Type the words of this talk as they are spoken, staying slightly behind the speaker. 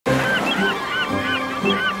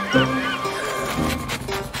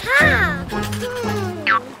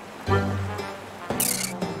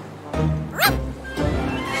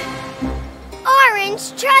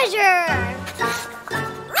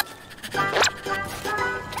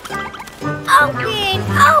Open!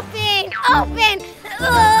 Open! Open!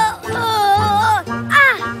 Oh!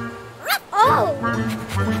 Huh? Oh!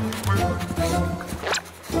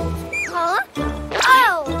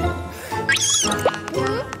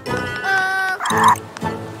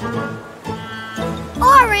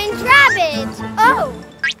 Orange rabbit! Oh!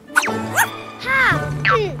 Ha!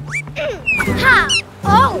 Ha!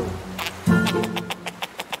 Oh!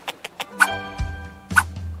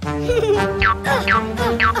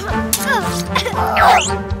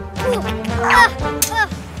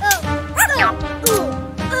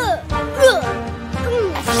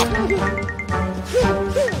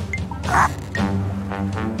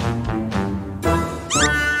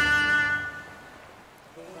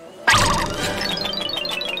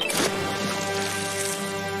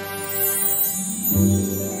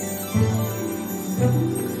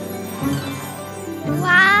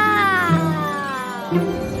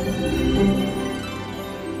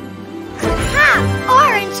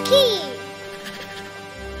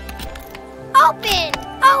 Open!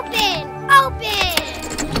 Open! Open!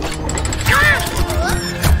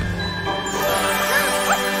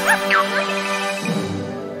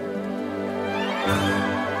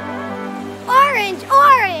 Orange!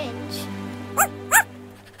 Orange!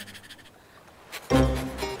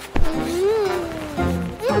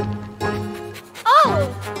 Oh!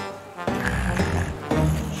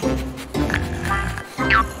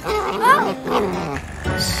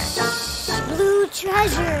 Blue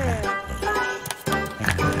treasure!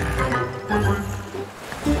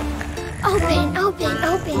 Open, open,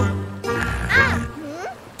 open.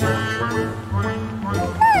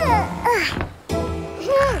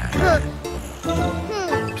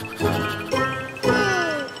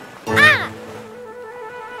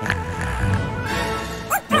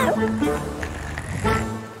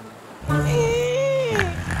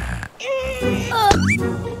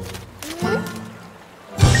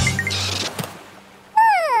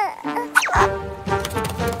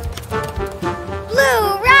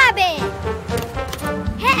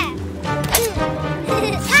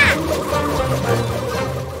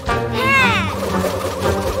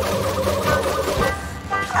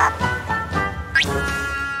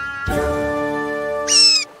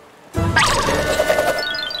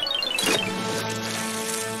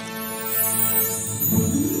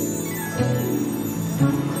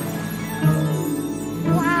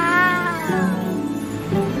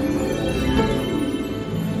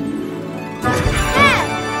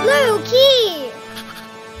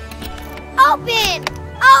 Open!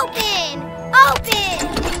 Open! Open!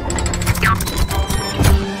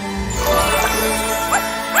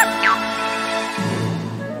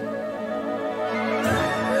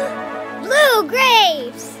 Blue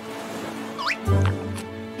grapes!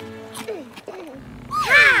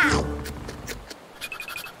 Ha!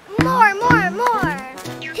 More!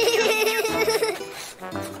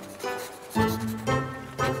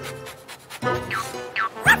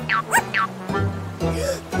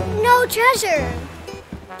 No treasure!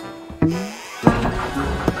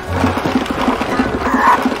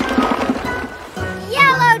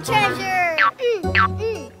 Yellow treasure!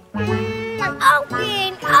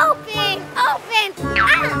 Open! Open! Open!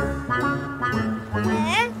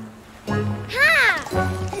 Ha!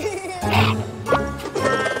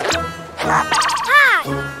 Ha!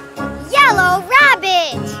 Yellow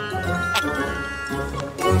rabbit!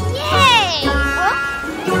 Yay!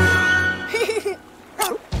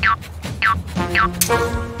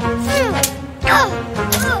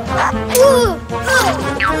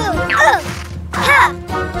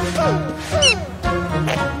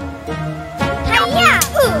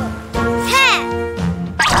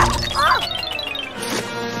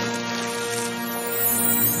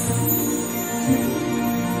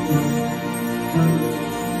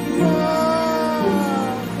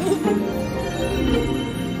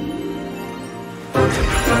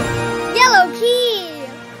 Yellow key!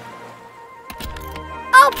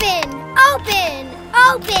 Open! Open!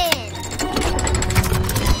 Open!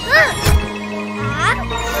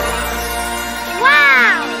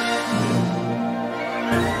 Wow!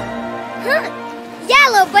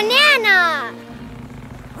 Yellow banana!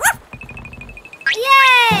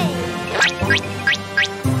 Yay!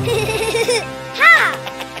 Ha!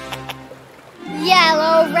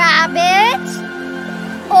 Yellow rabbit!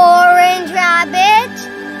 Orange rabbit!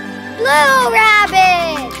 Blue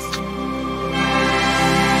rabbit!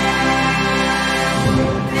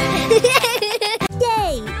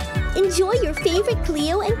 Yay! Enjoy your favorite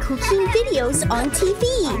Cleo and Cuquín videos on TV.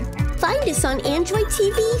 Find us on Android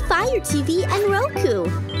TV, Fire TV, and Roku.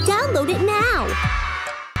 Download it now.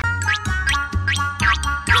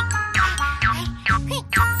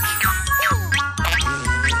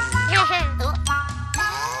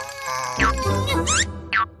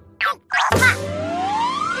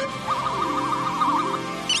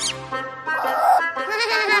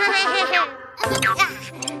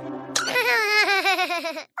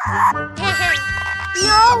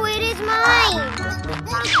 No, it is mine.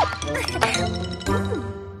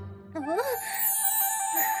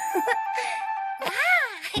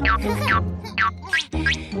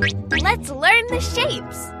 Let's learn the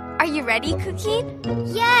shapes. Are you ready, Cuquin?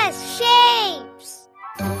 Yes, shapes.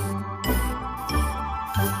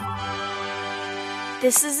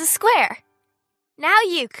 This is a square. Now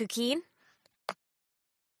you, Cuquin.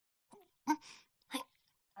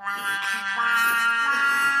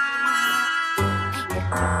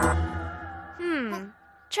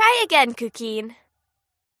 Try again, Cuquin.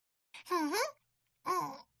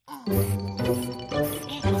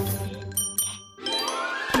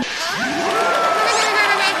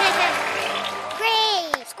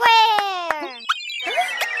 Great, square.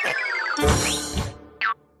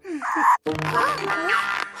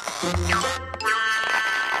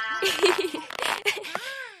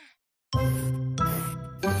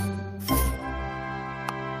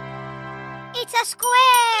 It's a square.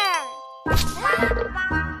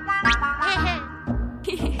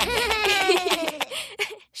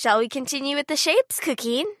 Shall we continue with the shapes,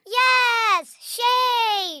 Cuquin? Yes,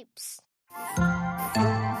 shapes.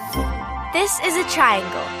 This is a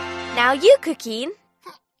triangle. Now you, Cuquin.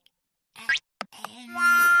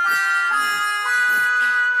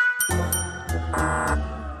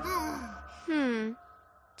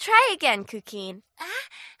 Try again, Cuquin.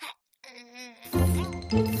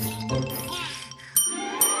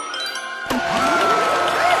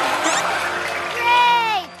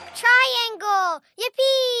 Great! Triangle!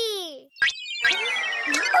 Yippee!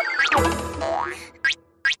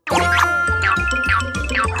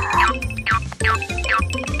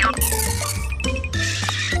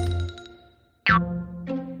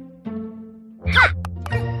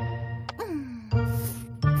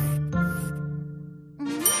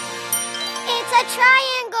 It's a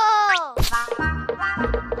triangle!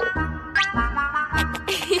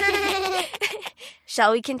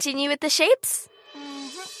 Shall we continue with the shapes?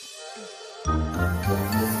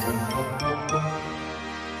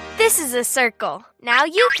 This is a circle. Now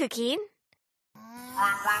you, Cuquin.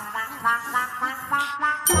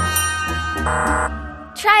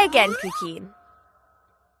 Try again, Cuquin.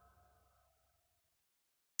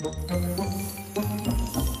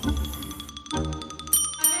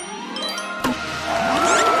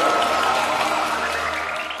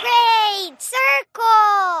 Great!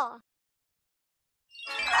 Circle!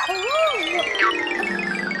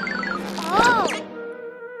 Oh!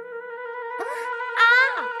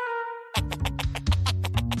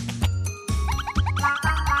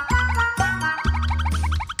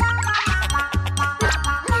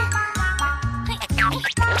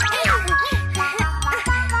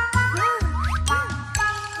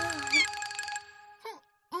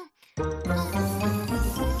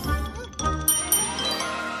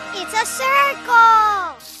 It's a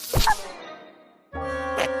circle!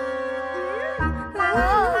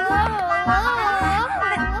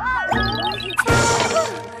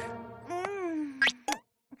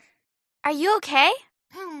 Are you okay?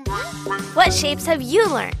 What shapes have you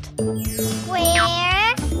learned?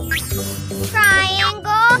 Square,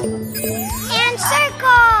 triangle, and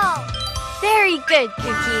circle! Very good,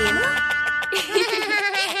 Cuquin.